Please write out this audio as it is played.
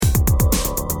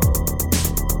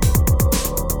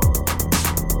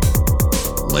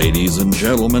Ladies and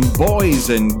gentlemen, boys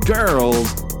and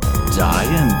girls,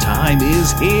 dying time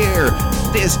is here.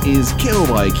 This is Kill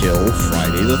by Kill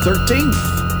Friday the 13th,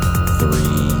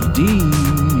 3D.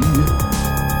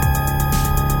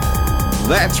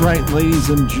 That's right, ladies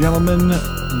and gentlemen,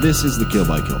 this is the Kill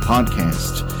by Kill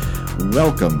podcast.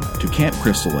 Welcome to Camp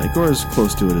Crystal Lake, or as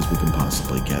close to it as we can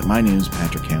possibly get. My name is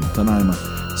Patrick Hamilton. I'm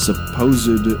a supposed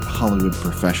Hollywood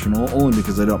professional, only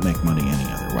because I don't make money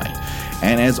any other way.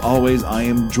 And as always, I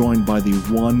am joined by the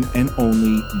one and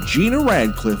only Gina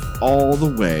Radcliffe, all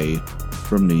the way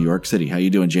from New York City. How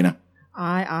you doing, Gina?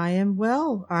 I am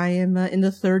well. I am in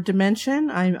the third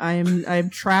dimension. I'm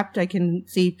trapped. I can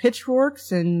see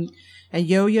pitchforks and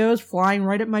yo-yos flying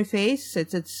right at my face.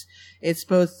 It's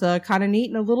both kind of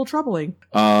neat and a little troubling.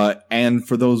 And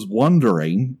for those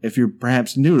wondering, if you're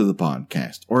perhaps new to the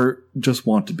podcast or just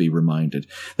want to be reminded,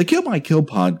 the Kill by Kill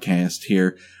podcast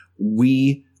here,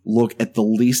 we look at the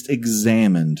least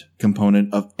examined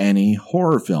component of any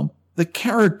horror film, the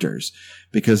characters,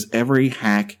 because every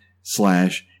hack,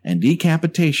 slash, and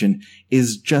decapitation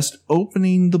is just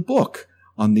opening the book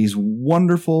on these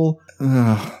wonderful,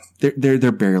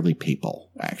 they're barely people,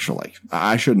 actually.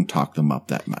 I shouldn't talk them up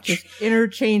that much. Just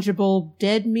interchangeable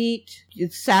dead meat,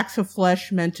 it's sacks of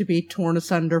flesh meant to be torn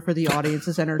asunder for the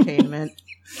audience's entertainment.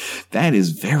 That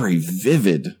is very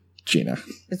vivid, Gina.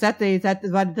 Did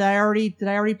I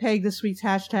already peg this week's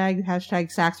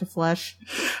hashtag sacks of flesh?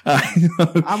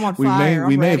 I'm on fire.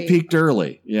 We may have peaked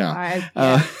early.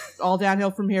 Yeah. All downhill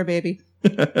from here, baby.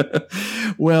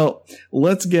 Well,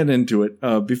 let's get into it.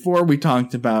 Before we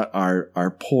talked about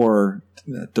our poor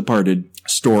departed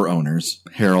store owners,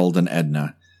 Harold and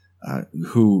Edna,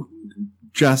 who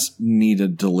just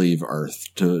needed to leave Earth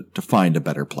to find a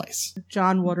better place.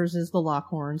 John Waters is the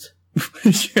Lockhorns.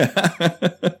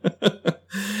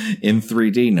 In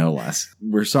 3D, no less.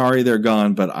 We're sorry they're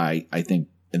gone, but I think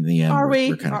in the end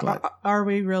we're kind of glad. Are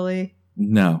we really?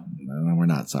 No, we're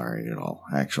not sorry at all,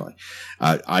 actually.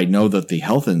 I know that the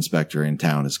health inspector in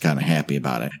town is kind of happy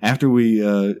about it. After we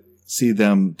see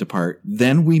them depart,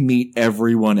 then we meet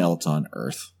everyone else on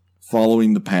Earth,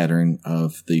 following the pattern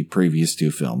of the previous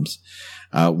two films.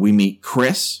 We meet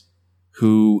Chris,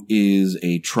 who is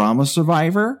a trauma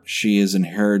survivor. She has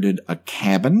inherited a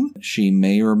cabin. She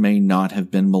may or may not have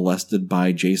been molested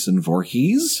by Jason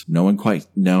Voorhees. No one quite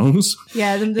knows.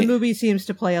 Yeah, the movie seems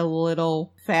to play a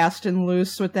little fast and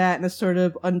loose with that in a sort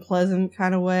of unpleasant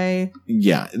kind of way.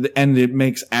 Yeah, and it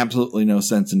makes absolutely no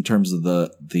sense in terms of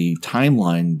the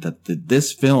timeline that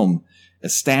this film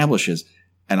establishes.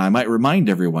 And I might remind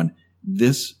everyone,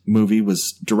 this movie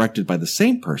was directed by the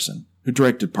same person who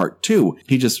directed part 2.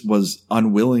 He just was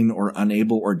unwilling or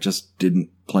unable or just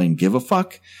didn't plain give a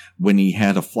fuck when he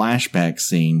had a flashback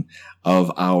scene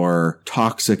of our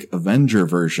toxic Avenger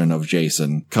version of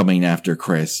Jason coming after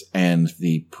Chris, and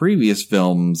the previous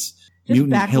film's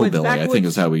Mutant Hillbilly, I think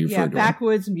is how we referred to him.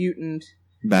 Backwoods Mutant.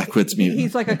 Backwoods Mutant.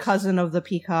 He's like a cousin of the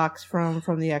Peacocks from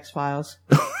the X-Files.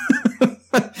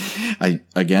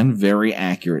 Again, very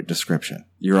accurate description.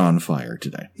 You're on fire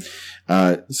today.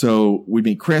 So we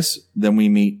meet Chris, then we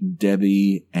meet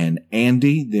Debbie and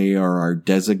Andy. They are our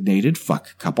designated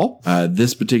fuck couple.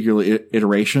 This particular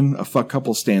iteration of fuck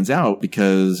couple stands out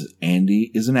because Andy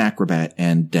is an acrobat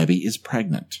and Debbie is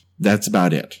pregnant. That's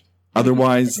about it.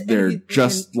 Otherwise, they're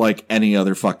just like any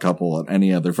other fuck couple on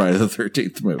any other Friday the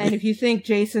 13th movie. And if you think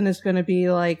Jason is going to be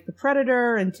like the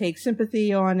Predator and take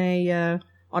sympathy on a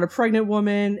pregnant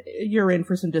woman, you're in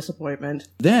for some disappointment.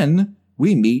 Then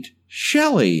we meet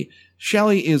Shelley.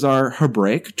 Shelley is our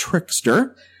Hebraic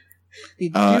trickster.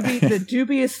 The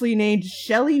dubiously named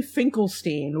Shelley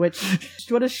Finkelstein, what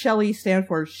does Shelley stand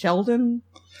for? Sheldon?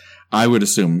 I would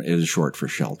assume it is short for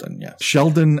Sheldon, yes.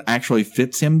 Sheldon actually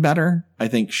fits him better. I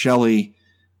think Shelley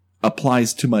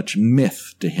applies too much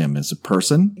myth to him as a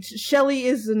person. Shelley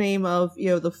is the name of,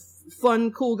 the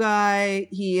fun, cool guy.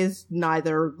 He is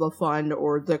neither the fun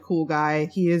or the cool guy.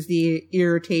 He is the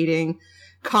irritating,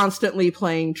 constantly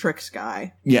playing tricks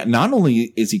guy. Yeah, not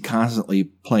only is he constantly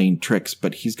playing tricks,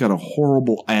 but he's got a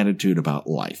horrible attitude about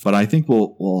life. But I think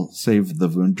we'll save the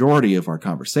majority of our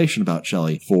conversation about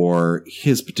Shelley for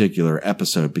his particular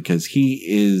episode, because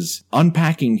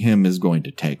unpacking him is going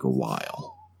to take a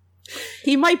while.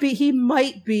 He might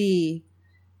be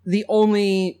the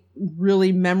only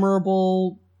really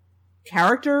memorable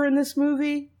character in this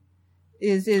movie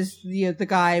is the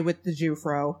guy with the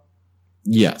Jufro.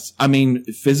 Yes. I mean,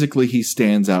 physically he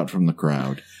stands out from the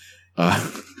crowd.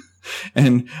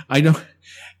 And I don't...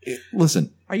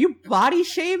 Listen. Are you body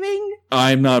shaming?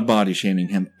 I'm not body shaming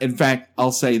him. In fact,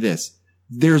 I'll say this.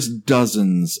 There's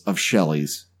dozens of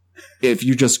Shelleys if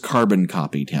you just carbon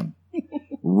copied him.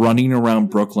 running around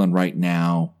Brooklyn right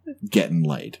now getting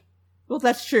laid. Well,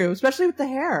 that's true, especially with the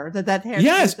hair. That hair.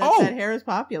 Yes. That hair is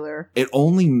popular. It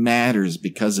only matters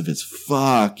because of his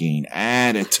fucking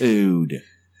attitude.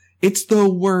 It's the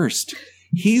worst.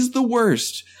 He's the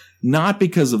worst. Not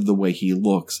because of the way he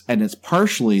looks, and it's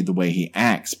partially the way he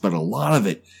acts, but a lot of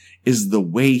it is the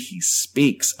way he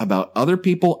speaks about other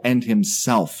people and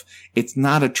himself. It's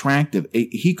not attractive.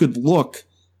 He could look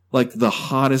like the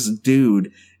hottest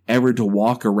dude ever to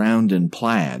walk around in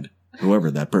plaid, whoever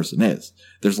that person is.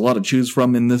 There's a lot to choose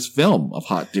from in this film of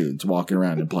hot dudes walking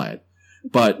around in plaid.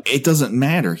 But it doesn't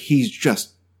matter. He's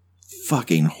just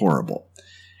fucking horrible.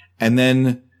 And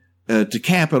then to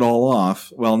cap it all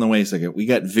off, well, no, wait a second. We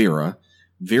got Vera.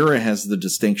 Vera has the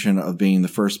distinction of being the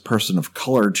first person of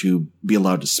color to be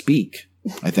allowed to speak,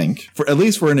 I think, for at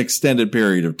least for an extended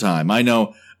period of time. I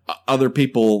know other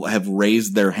people have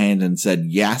raised their hand and said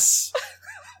yes,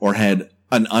 or had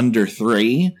an under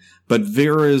 3, but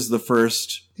Vera is the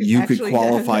first you could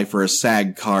qualify for a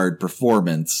SAG card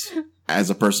performance as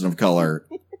a person of color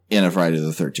in a Friday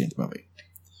the 13th movie.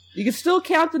 You can still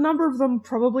count the number of them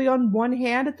probably on one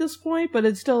hand at this point, but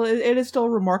it is still a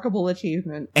remarkable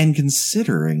achievement. And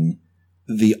considering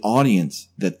the audience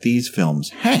that these films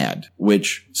had,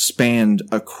 which spanned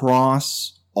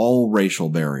across all racial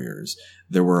barriers,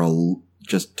 there were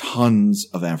just tons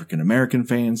of African American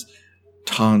fans,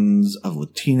 tons of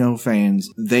Latino fans.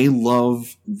 They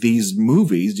love these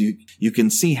movies. You can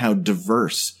see how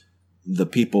diverse the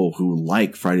people who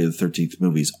like Friday the 13th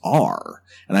movies are.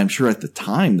 And I'm sure at the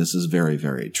time this is very,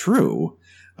 very true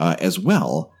as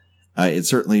well. It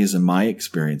certainly is in my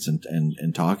experience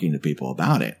and talking to people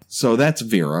about it. So that's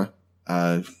Vera.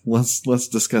 Let's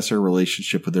discuss her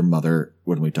relationship with her mother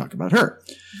when we talk about her.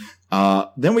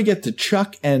 Then we get to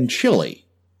Chuck and Chili,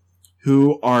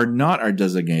 who are not our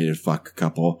designated fuck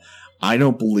couple. I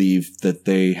don't believe that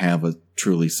they have a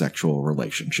truly sexual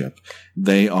relationship.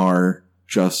 They are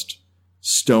just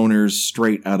stoners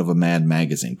straight out of a Mad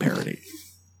Magazine parody.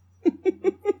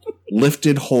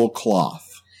 Lifted whole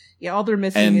cloth. Yeah, all they're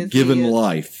missing is given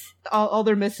life. All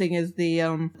they're missing is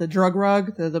the drug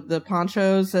rug, the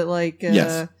ponchos that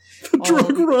yes, the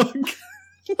drug rug.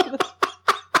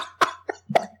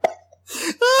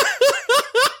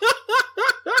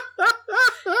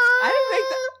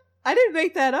 I didn't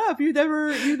make that up. You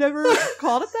never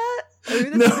called it that?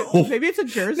 No. Maybe it's a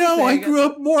Jersey No, thing. I grew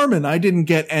up Mormon. I didn't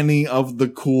get any of the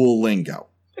cool lingo.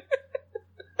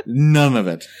 None of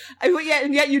it.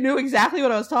 And yet you knew exactly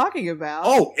what I was talking about.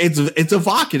 Oh, it's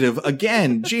evocative.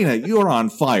 Again, Gina, you are on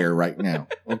fire right now.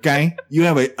 Okay? You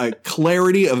have a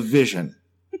clarity of vision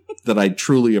that I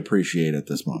truly appreciate at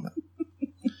this moment.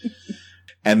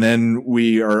 And then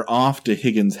we are off to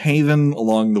Higgins Haven.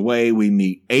 Along the way, we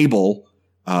meet Abel,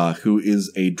 who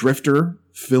is a drifter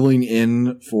filling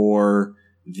in for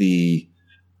the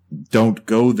don't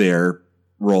go there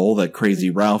role that Crazy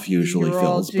Ralph usually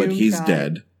fills, but he's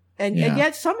dead. And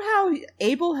yet somehow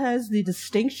Abel has the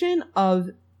distinction of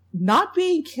not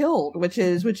being killed, which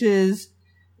is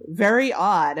very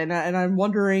odd. And I'm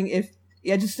wondering if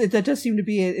that does seem to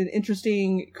be an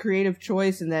interesting creative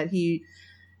choice, in that he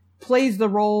plays the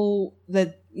role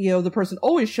that, the person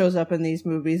always shows up in these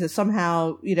movies, as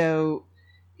somehow,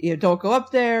 don't go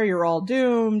up there, you're all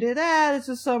doomed. It's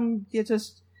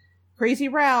just Crazy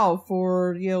Ralph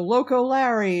or, Loco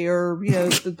Larry or,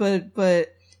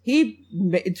 but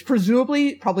he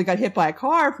presumably probably got hit by a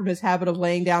car from his habit of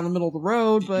laying down in the middle of the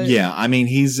road. But yeah, I mean,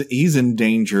 he's in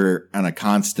danger on a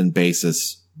constant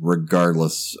basis,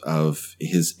 regardless of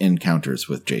his encounters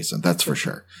with Jason. That's for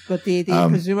sure. But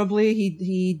presumably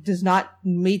he does not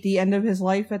meet the end of his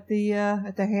life at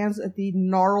the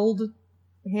gnarled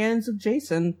hands of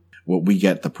Jason. What we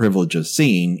get the privilege of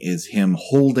seeing is him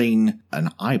holding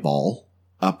an eyeball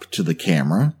up to the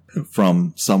camera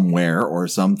from somewhere or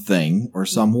something or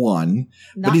someone,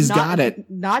 but he's got it.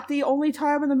 Not the only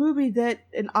time in the movie that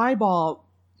an eyeball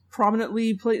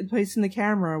prominently placed in the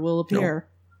camera will appear.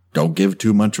 Don't give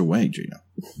too much away, Gina.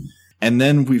 And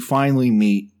then we finally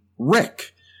meet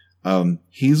Rick.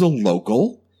 He's a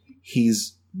local.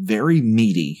 He's very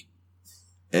meaty.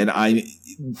 And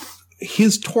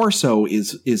his torso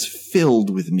is filled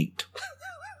with meat.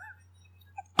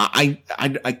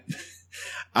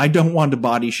 I don't want to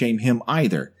body shame him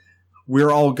either.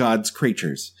 We're all God's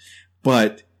creatures.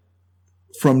 But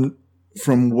from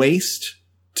waist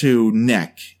to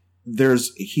neck,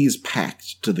 he's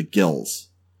packed to the gills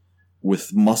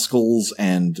with muscles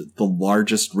and the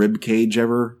largest rib cage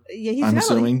ever. Yeah, I'm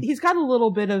assuming he's got a little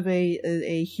bit of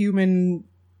a human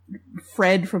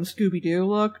Fred from Scooby-Doo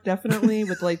look, definitely,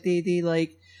 with the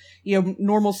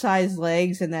normal sized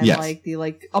legs and then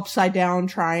the upside down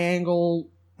triangle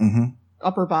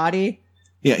upper body.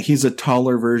 Yeah, he's a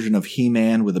taller version of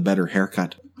He-Man with a better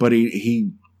haircut, but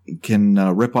he can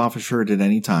rip off a shirt at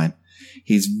any time.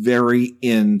 He's very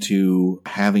into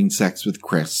having sex with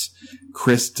Chris.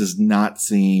 Chris does not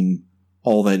seem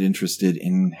all that interested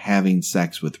in having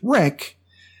sex with Rick,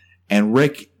 and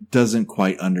Rick doesn't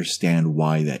quite understand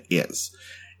why that is.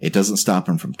 It doesn't stop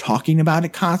him from talking about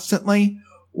it constantly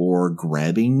or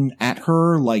grabbing at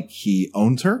her like he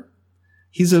owns her.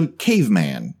 He's a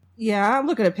caveman. Yeah, I'm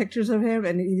looking at pictures of him,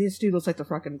 and this dude looks like the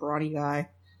fucking brawny guy.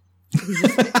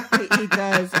 He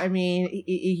does. I mean,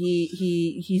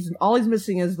 he's all he's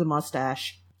missing is the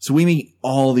mustache. So we meet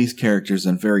all these characters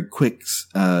in very quick,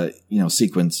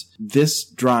 sequence. This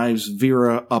drives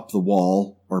Vera up the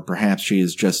wall, or perhaps she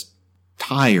is just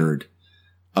tired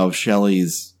of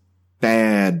Shelley's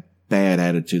bad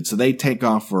attitude. So they take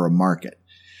off for a market.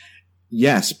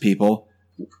 Yes, people,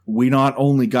 we not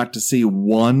only got to see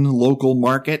one local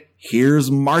market,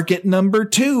 here's market number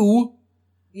 2.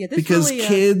 Yeah, because really,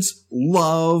 kids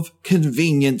love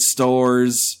convenience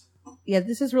stores. Yeah,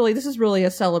 this is really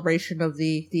a celebration of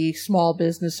the small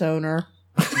business owner,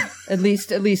 at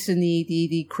least in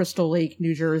the Crystal Lake,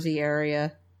 New Jersey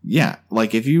area. Yeah,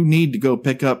 like if you need to go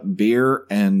pick up beer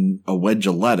and a wedge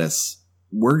of lettuce,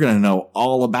 we're gonna know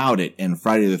all about it in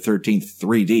Friday the 13th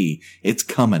 3D. It's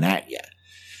coming at you.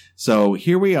 So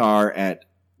here we are at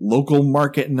local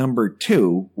market number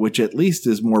 2, which at least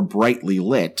is more brightly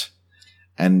lit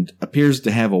and appears to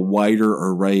have a wider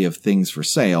array of things for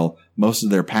sale. Most of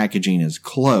their packaging is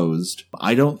closed.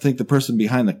 I don't think the person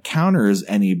behind the counter is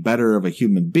any better of a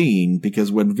human being,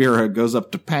 because when Vera goes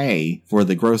up to pay for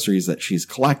the groceries that she's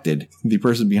collected, the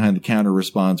person behind the counter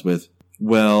responds with,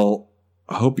 "Well,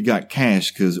 I hope you got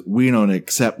cash, because we don't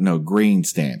accept no green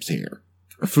stamps here."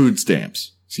 Or food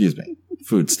stamps. Excuse me.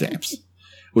 Food stamps.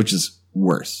 Which is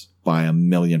worse by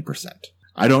 1,000,000%.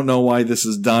 I don't know why this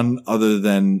is done, other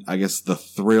than, I guess, the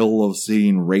thrill of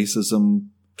seeing racism,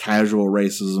 casual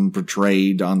racism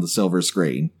portrayed on the silver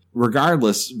screen.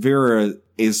 Regardless, Vera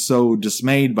is so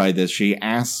dismayed by this, she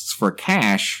asks for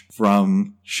cash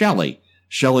from Shelley.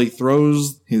 Shelley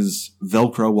throws his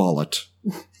Velcro wallet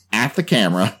at the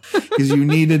camera, because you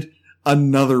needed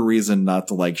another reason not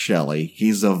to like Shelley.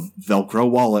 He's a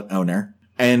Velcro wallet owner.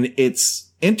 And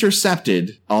it's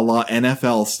intercepted a la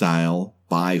NFL style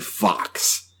by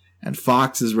Fox. And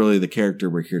Fox is really the character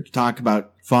we're here to talk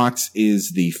about. Fox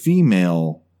is the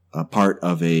female part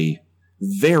of a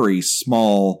very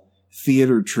small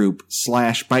theater troupe /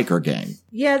 biker gang.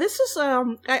 Yeah, this is,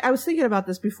 I was thinking about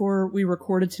this before we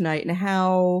recorded tonight, and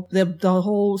how the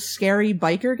whole scary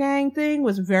biker gang thing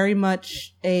was very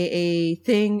much a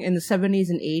thing in the 70s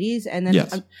and 80s. And then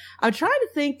yes. I'm trying to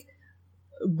think,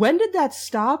 when did that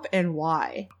stop and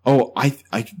why? Oh, I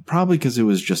probably because it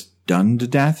was just done to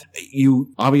death.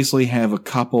 You obviously have a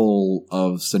couple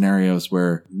of scenarios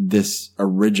where this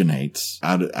originates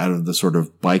out of the sort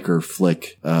of biker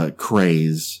flick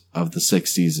craze of the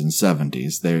 60s and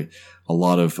 70s. There a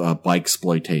lot of bike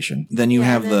exploitation. Then you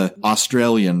have the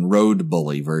Australian road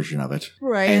bully version of it.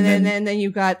 Right. And then you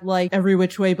got like Every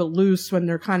Which Way But Loose, when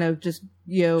they're kind of just,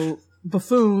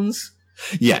 buffoons.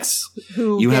 Yes.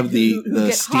 Who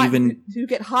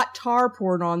get hot tar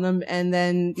poured on them, and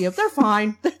then they're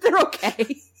fine. They're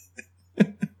okay.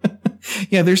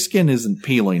 Yeah, their skin isn't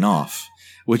peeling off,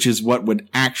 which is what would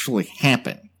actually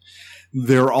happen.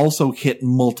 They're also hit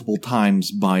multiple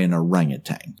times by an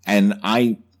orangutan. And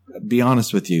be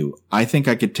honest with you, I think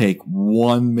I could take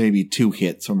 1, maybe 2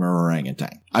 hits from an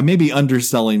orangutan. I may be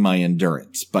underselling my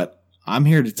endurance, but I'm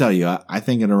here to tell you, I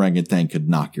think an orangutan could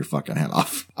knock your fucking head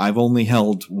off. I've only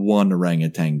held 1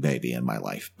 orangutan baby in my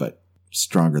life, but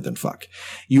stronger than fuck.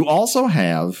 You also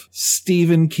have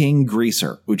Stephen King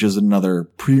Greaser, which is another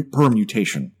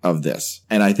permutation of this.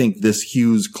 And I think this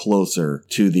hews closer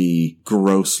to the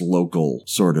gross local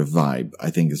sort of vibe, I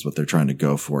think is what they're trying to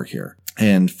go for here.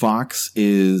 And Fox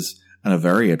is a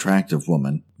very attractive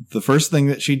woman. The first thing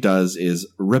that she does is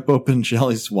rip open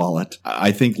Shelley's wallet,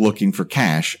 I think looking for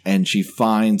cash, and she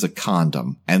finds a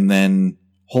condom and then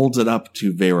holds it up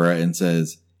to Vera and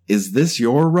says, "Is this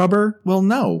your rubber?" "Well,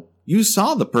 no. You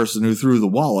saw the person who threw the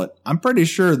wallet. I'm pretty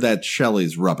sure that's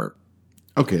Shelley's rubber."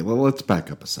 Okay, well, let's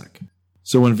back up a sec.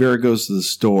 So when Vera goes to the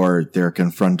store, they're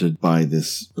confronted by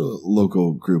this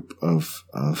local group of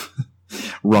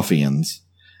ruffians.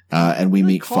 And we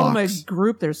meet Fox. Call them a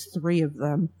group. There's 3 of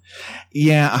them.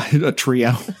 Yeah, a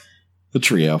trio. A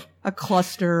trio. A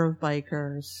cluster of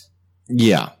bikers.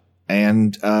 Yeah.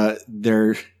 And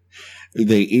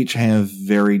they each have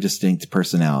very distinct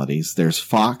personalities. There's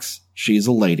Fox. She's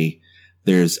a lady.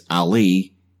 There's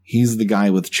Ali. He's the guy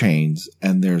with chains.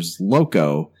 And there's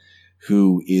Loco,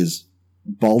 who is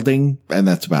balding, and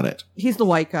that's about it. He's the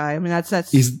white guy. I mean,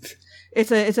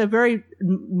 it's a very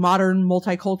modern,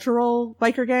 multicultural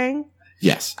biker gang.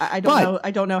 Yes. I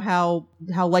don't know how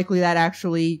likely that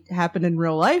actually happened in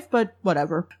real life, but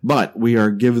whatever. But we are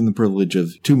given the privilege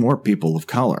of two more people of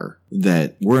color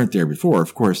that weren't there before.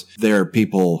 Of course, there are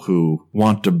people who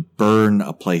want to burn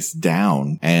a place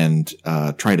down and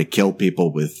try to kill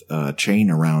people with a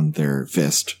chain around their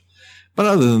fist. But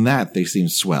other than that, they seem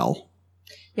swell.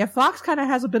 Yeah, Fox kind of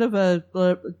has a bit of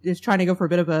is trying to go for a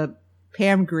bit of a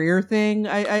Pam Grier thing,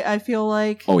 I feel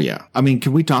like. Oh, yeah. I mean,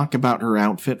 can we talk about her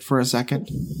outfit for a second?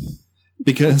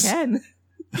 Because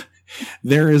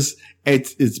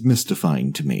it's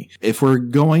mystifying to me. If we're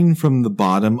going from the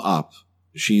bottom up,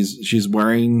 she's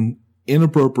wearing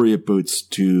inappropriate boots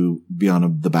to be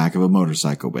on the back of a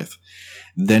motorcycle with.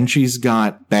 Then she's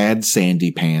got bad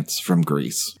sandy pants from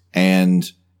Grease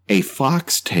and a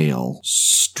foxtail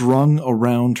strung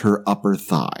around her upper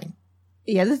thigh.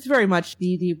 Yeah, this is very much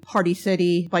the Party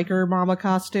City biker mama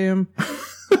costume.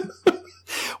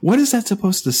 What is that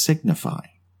supposed to signify?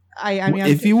 I mean,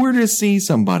 if you were to see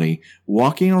somebody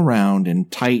walking around in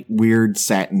tight, weird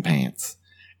satin pants,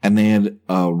 and they had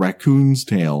a raccoon's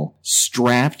tail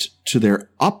strapped to their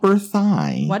upper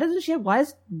thigh.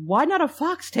 Why not a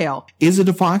foxtail? Is it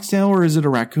a foxtail or is it a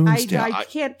raccoon's tail? I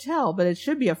can't tell, but it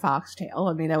should be a foxtail.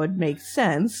 I mean, that would make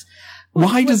sense.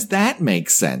 Why does that make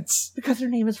sense? Because her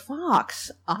name is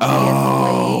Fox,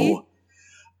 obviously.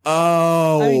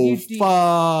 Oh, I mean,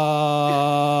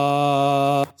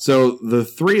 fuck. So the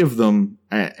three of them,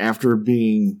 after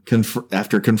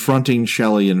confronting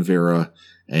Shelley and Vera,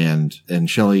 and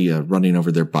Shelley running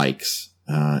over their bikes,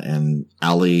 and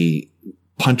Ali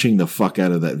punching the fuck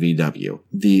out of that VW,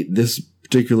 this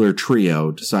particular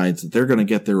trio decides that they're going to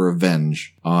get their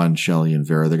revenge on Shelley and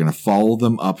Vera. They're going to follow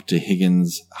them up to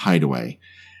Higgins' hideaway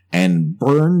and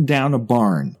burn down a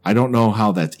barn. I don't know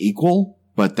how that's equal,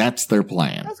 but that's their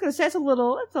plan. I was going to say it's a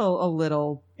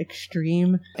little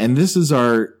extreme. And this is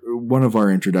one of our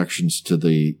introductions to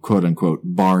the quote unquote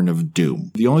barn of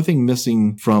doom. The only thing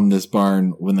missing from this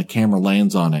barn when the camera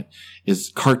lands on it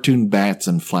is cartoon bats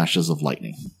and flashes of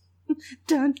lightning.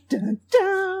 Dun, dun,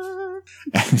 dun.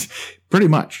 And pretty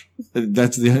much.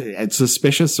 It's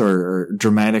suspicious or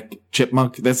dramatic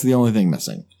chipmunk. That's the only thing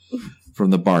missing from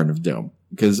the Barn of Doom.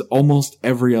 Because almost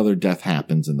every other death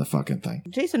happens in the fucking thing.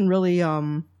 Jason really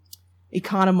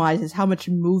economizes how much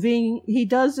moving he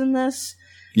does in this.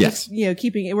 Yes. Just,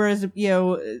 keeping it, whereas,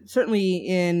 certainly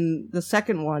in the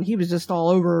second one, he was just all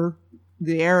over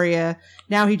the area.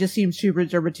 Now he just seems to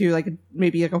reserve to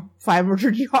maybe a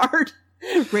 500-yard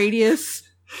radius.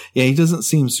 Yeah, he doesn't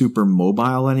seem super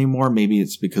mobile anymore. Maybe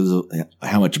it's because of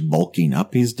how much bulking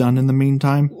up he's done in the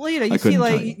meantime. Well, you see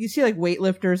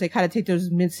weightlifters, they kind of take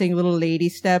those mincing little lady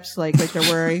steps, like they're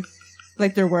wearing,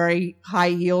 they're wearing high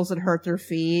heels that hurt their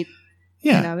feet.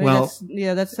 Yeah,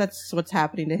 that's what's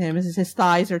happening to him. His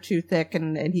thighs are too thick,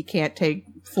 and he can't take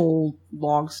full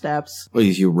long steps. Well,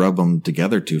 if you rub them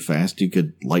together too fast, you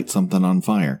could light something on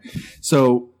fire.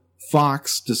 So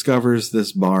Fox discovers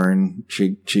this barn.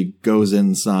 She goes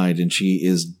inside and she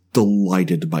is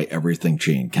delighted by everything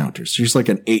she encounters. She's like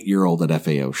an 8-year-old at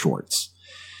FAO Schwartz.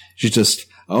 She's just,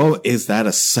 oh, is that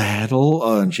a saddle?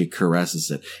 Oh, and she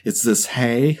caresses it. It's this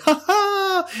hay. Ha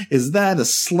ha! Is that a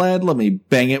sled? Let me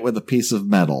bang it with a piece of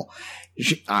metal.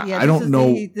 I don't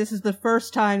know. This is the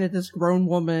first time that this grown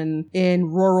woman in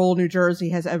rural New Jersey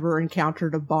has ever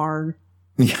encountered a barn.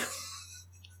 Yeah.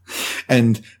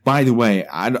 And by the way,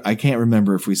 I can't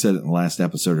remember if we said it in the last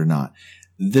episode or not.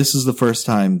 This is the first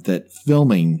time that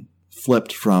filming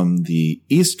flipped from the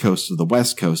East Coast to the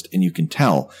West Coast, and you can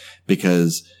tell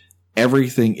because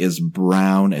everything is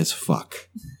brown as fuck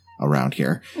around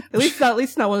here. At least not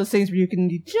one of those things where you can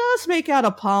just make out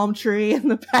a palm tree in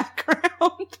the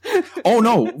background. Oh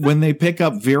no, when they pick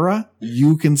up Vera,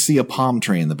 you can see a palm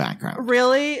tree in the background.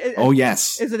 Really? Oh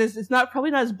yes. It's probably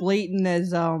not as blatant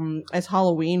as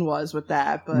Halloween was with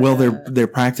that, but well, they're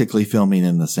practically filming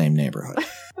in the same neighborhood.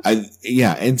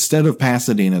 Instead of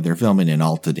Pasadena, they're filming in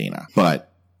Altadena.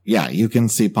 But yeah, you can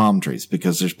see palm trees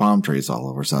because there's palm trees all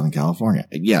over Southern California.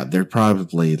 Yeah, they're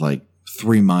probably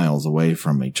 3 miles away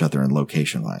from each other in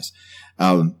location wise.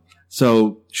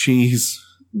 So she's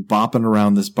bopping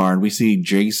around this barn. We see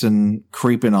Jason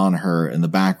creeping on her in the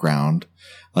background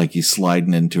like he's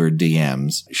sliding into her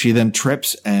DMs. She then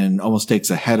trips and almost takes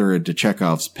a header into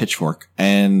Chekhov's pitchfork,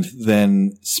 and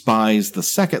then spies the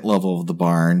second level of the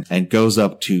barn and goes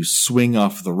up to swing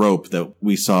off the rope that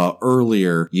we saw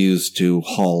earlier used to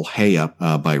haul hay up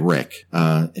by Rick.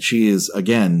 She is,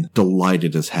 again,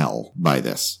 delighted as hell by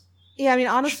this. Yeah, I mean,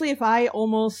 honestly, if I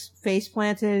almost face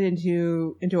planted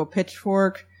into a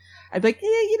pitchfork, I'd be like, yeah,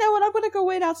 you know what? I'm going to go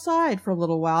wait outside for a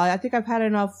little while. I think I've had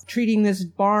enough treating this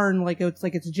barn like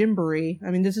it's Gymboree.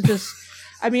 I mean, this is just,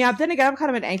 I mean, then again, I'm kind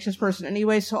of an anxious person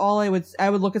anyway. So I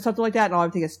would look at something like that and all I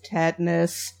would think is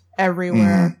tetanus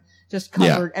everywhere. Just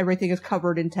covered. Yeah. Everything is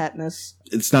covered in tetanus.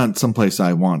 It's not someplace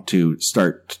I want to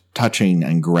start touching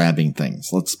and grabbing things.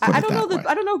 Let's put it that way.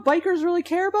 I don't know if bikers really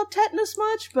care about tetanus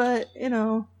much, but you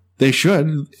know. They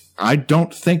should. I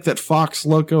don't think that Fox,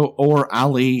 Loco, or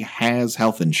Ali has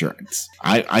health insurance.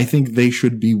 I think they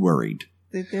should be worried.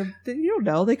 You don't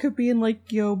know. They could be in,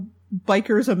 like, you know,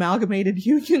 Bikers Amalgamated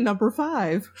Union number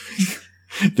 5.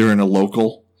 They're in a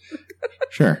local?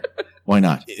 Sure. Why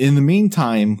not? In the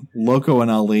meantime, Loco and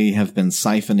Ali have been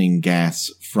siphoning gas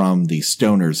from the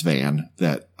Stoner's van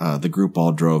that the group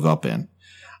all drove up in.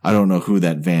 I don't know who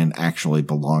that van actually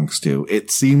belongs to.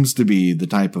 It seems to be the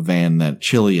type of van that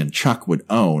Chili and Chuck would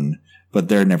own, but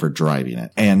they're never driving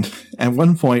it. And at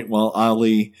one point, while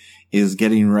Ali is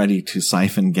getting ready to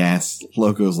siphon gas,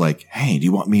 Loco's like, hey, do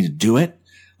you want me to do it?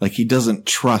 Like, he doesn't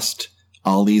trust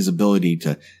Ali's ability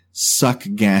to suck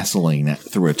gasoline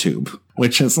through a tube,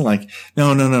 which is like,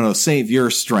 no, save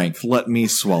your strength. Let me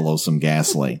swallow some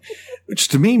gasoline. Which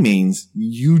to me means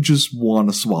you just want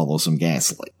to swallow some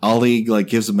gasoline. Ali, like,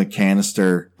 gives him a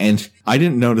canister, and I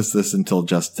didn't notice this until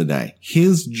just today.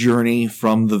 His journey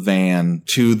from the van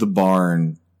to the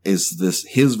barn is this,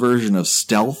 his version of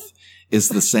stealth is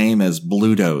the same as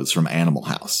Bluto's from Animal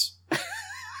House.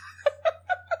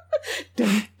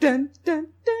 Dun, dun, dun,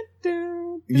 dun,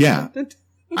 dun, yeah.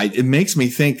 It makes me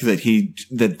think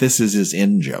that this is his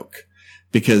in-joke.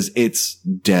 Because it's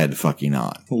dead fucking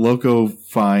on. Loco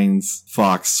finds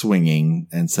Fox swinging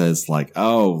and says, like,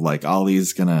 oh, like,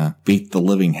 Ali's gonna beat the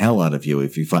living hell out of you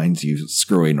if he finds you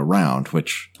screwing around,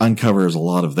 which uncovers a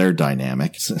lot of their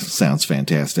dynamic. Sounds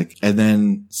fantastic. And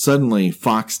then suddenly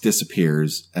Fox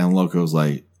disappears and Loco's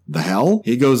like, the hell?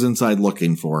 He goes inside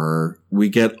looking for her. We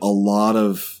get a lot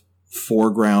of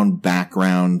foreground,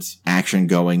 background action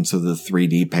going so the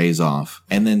 3D pays off.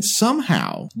 And then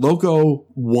somehow Loco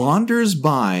wanders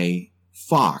by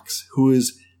Fox, who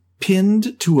is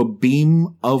pinned to a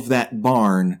beam of that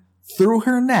barn through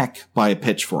her neck by a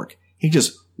pitchfork. He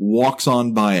just walks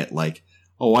on by it like,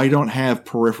 oh, I don't have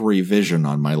periphery vision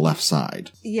on my left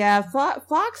side. Yeah,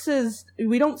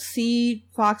 we don't see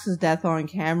Fox's death on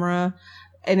camera.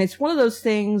 And it's one of those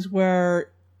things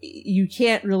where you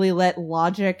can't really let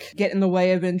logic get in the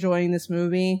way of enjoying this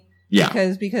movie. Yeah.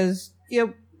 Because,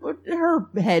 you know, her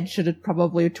head should have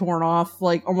probably torn off,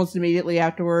 like, almost immediately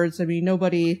afterwards. I mean,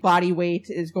 nobody body weight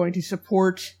is going to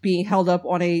support being held up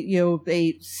on a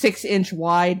 6-inch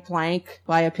wide plank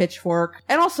by a pitchfork.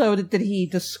 And also, did he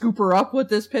just scoop her up with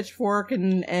this pitchfork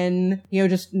and, you know,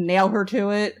 just nail her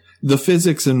to it? The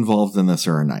physics involved in this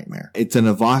are a nightmare. It's an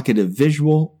evocative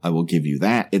visual. I will give you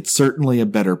that. It's certainly a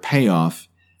better payoff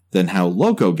than how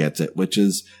Loco gets it, which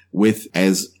is with,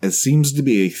 as seems to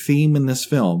be a theme in this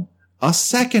film, a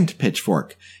second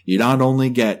pitchfork. You not only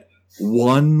get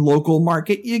one local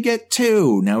market, you get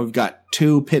two. Now we've got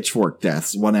 2 pitchfork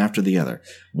deaths, one after the other.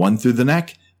 One through the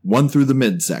neck, one through the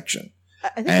midsection.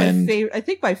 I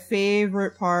think my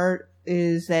favorite part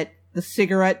is that the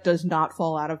cigarette does not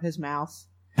fall out of his mouth.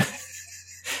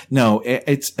 No,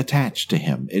 it's attached to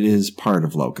him. It is part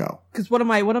of Loco. Because one of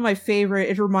my favorite,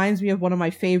 it reminds me of one of my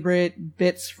favorite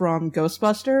bits from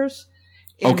Ghostbusters.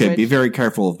 Okay, be very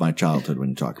careful of my childhood when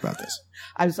you talk about this.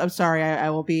 I'm sorry, I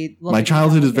will be. My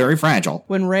childhood is very fragile.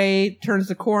 When Ray turns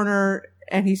the corner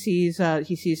and he sees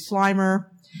Slimer,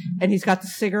 and he's got the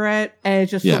cigarette, and it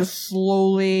just sort of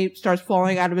slowly starts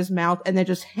falling out of his mouth, and then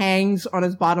just hangs on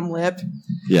his bottom lip.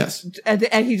 Yes. And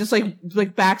he just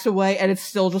like backs away, and it's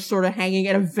still just sort of hanging,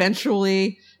 and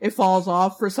eventually it falls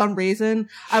off for some reason.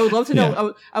 I would love to know.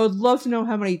 Yeah. I would love to know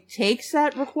how many takes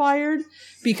that required,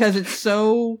 because it's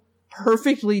so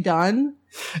perfectly done.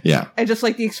 Yeah. And just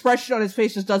like the expression on his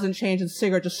face just doesn't change, and the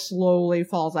cigarette just slowly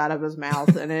falls out of his mouth.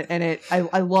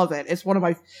 I love it. It's one of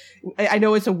my, I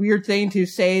know it's a weird thing to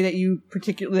say that you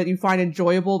find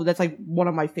enjoyable, but that's like one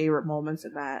of my favorite moments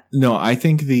in that. No, I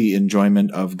think the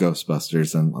enjoyment of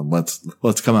Ghostbusters, and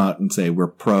let's come out and say we're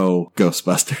pro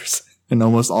Ghostbusters in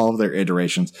almost all of their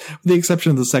iterations, with the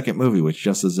exception of the second movie, which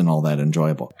just isn't all that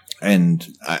enjoyable. And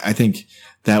I think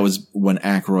that was when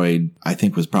Aykroyd, I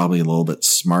think, was probably a little bit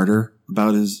smarter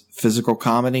about his physical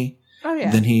comedy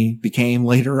than he became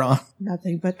later on?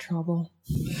 Nothing But Trouble.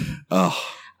 Oh,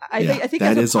 I think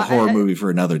that is a horror movie for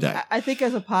another day. I think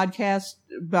as a podcast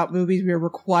about movies, we are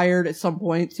required at some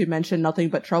point to mention Nothing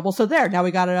But Trouble. So now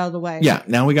we got it out of the way. Yeah,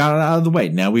 now we got it out of the way.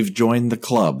 Now we've joined the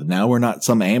club. Now we're not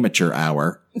some amateur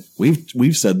hour.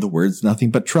 We've said the words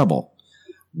Nothing But Trouble.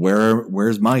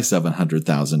 Where's my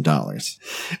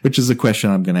 $700,000? Which is a question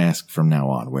I'm going to ask from now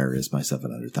on. Where is my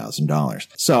 $700,000?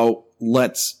 So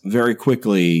let's very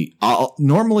quickly,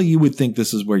 normally you would think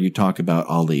this is where you talk about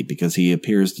Ali because he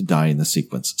appears to die in the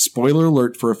sequence. Spoiler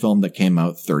alert for a film that came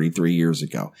out 33 years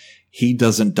ago. He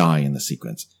doesn't die in the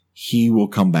sequence. He will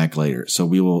come back later. So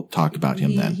we will talk about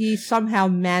him then. He somehow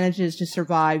manages to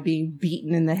survive being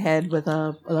beaten in the head with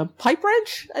a pipe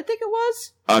wrench, I think it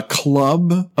was. A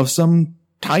club of some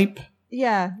type,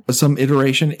 some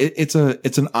iteration. It's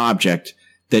an object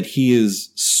that he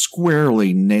is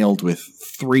squarely nailed with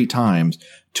 3 times,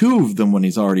 2 of them when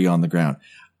he's already on the ground.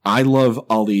 I love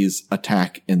Ali's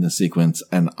attack in the sequence,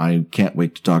 and I can't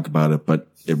wait to talk about it, but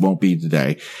it won't be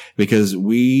today because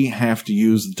we have to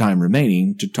use the time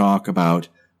remaining to talk about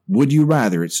Would You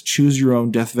Rather. It's choose your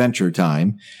own death venture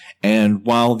time. And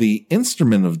while the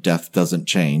instrument of death doesn't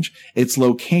change, its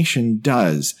location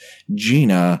does.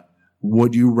 Gina,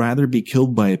 would you rather be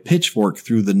killed by a pitchfork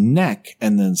through the neck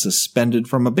and then suspended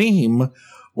from a beam,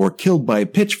 or killed by a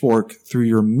pitchfork through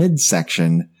your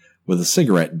midsection with a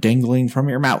cigarette dangling from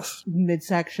your mouth?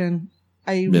 Midsection.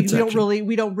 We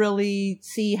don't really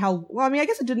see how. Well, I mean, I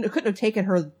guess it couldn't have taken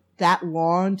her that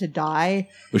long to die.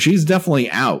 But she's definitely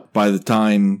out by the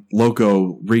time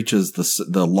Loco reaches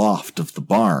the loft of the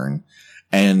barn,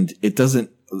 and it doesn't.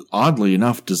 Oddly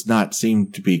enough, does not seem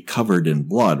to be covered in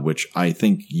blood, which I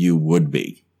think you would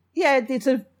be. Yeah, it's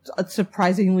a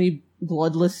surprisingly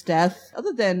bloodless death.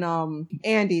 Other than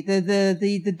Andy,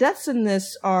 the deaths in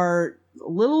this are a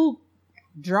little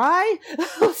dry,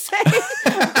 I'll say.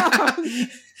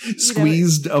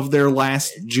 Squeezed of their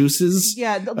last juices.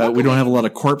 Yeah, we don't have a lot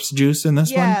of corpse juice in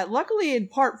this one. Yeah, luckily in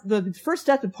the first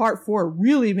death in part 4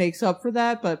 really makes up for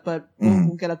that, but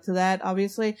we'll get up to that,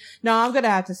 obviously. No, I'm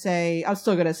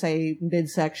still gonna say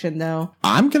midsection though.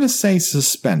 I'm gonna say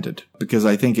suspended because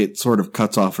I think it sort of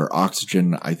cuts off her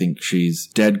oxygen. I think she's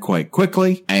dead quite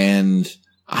quickly, and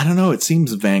I don't know, it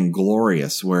seems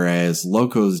vainglorious, whereas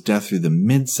Loco's death through the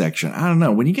midsection, I don't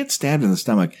know, when you get stabbed in the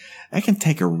stomach, that can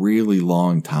take a really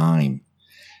long time.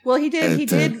 Well, he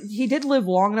did live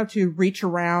long enough to reach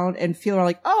around and feel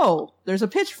like, oh, there's a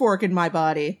pitchfork in my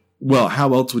body. Well,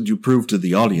 how else would you prove to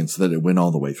the audience that it went all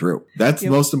the way through? That's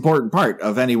the most important part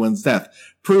of anyone's death.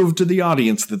 Prove to the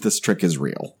audience that this trick is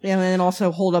real. And then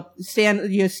also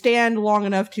stand long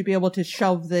enough to be able to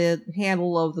shove the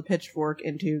handle of the pitchfork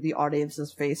into the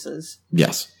audience's faces.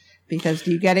 Yes. Because do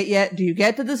you get it yet? Do you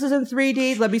get that this is in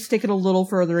 3D? Let me stick it a little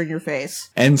further in your face.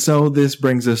 And so this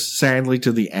brings us sadly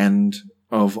to the end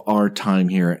of our time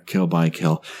here at Kill by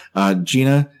Kill.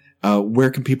 Gina,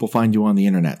 where can people find you on the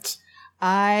internet?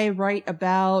 I write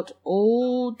about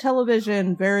old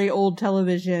television, very old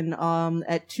television,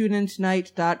 at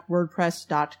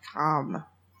tuneintonight.wordpress.com.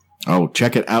 Oh,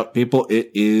 check it out, people.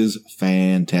 It is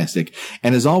fantastic.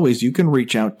 And as always, you can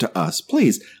reach out to us.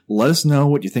 Please let us know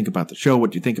what you think about the show,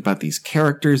 what you think about these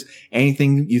characters,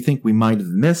 anything you think we might have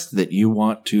missed that you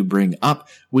want to bring up.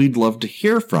 We'd love to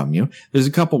hear from you. There's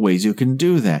a couple ways you can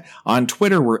do that. On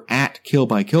Twitter, we're at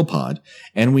KillByKillPod,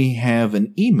 and we have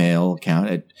an email account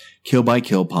at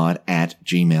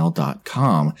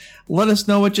killbykillpod@gmail.com. Let us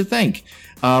know what you think.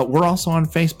 We're also on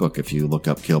Facebook. If you look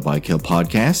up Kill by Kill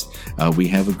Podcast, we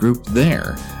have a group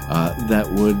there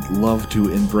that would love to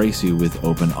embrace you with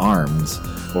open arms,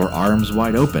 or arms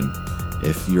wide open,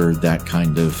 if you're that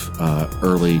kind of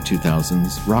early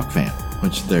 2000s rock fan,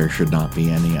 which there should not be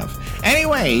any of.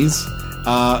 Anyways,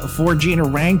 for Gina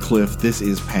Radcliffe, this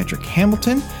is Patrick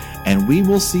Hamilton, and we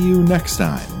will see you next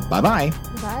time. Bye-bye.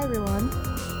 Bye, everyone.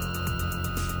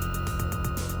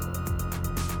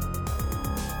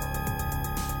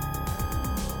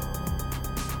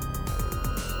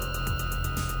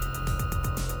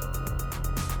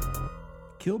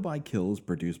 Kill by Kill is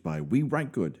produced by We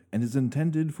Write Good and is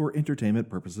intended for entertainment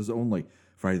purposes only.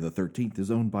 Friday the 13th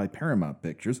is owned by Paramount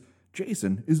Pictures.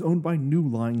 Jason is owned by New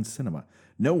Line Cinema.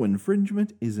 No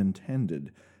infringement is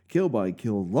intended. Kill by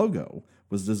Kill logo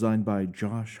was designed by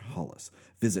Josh Hollis.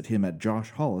 Visit him at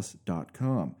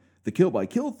joshhollis.com. The Kill by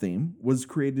Kill theme was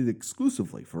created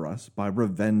exclusively for us by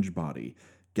Revenge Body.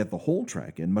 Get the whole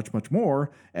track and much, much more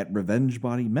at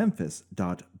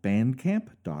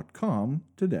revengebodymemphis.bandcamp.com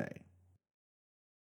today.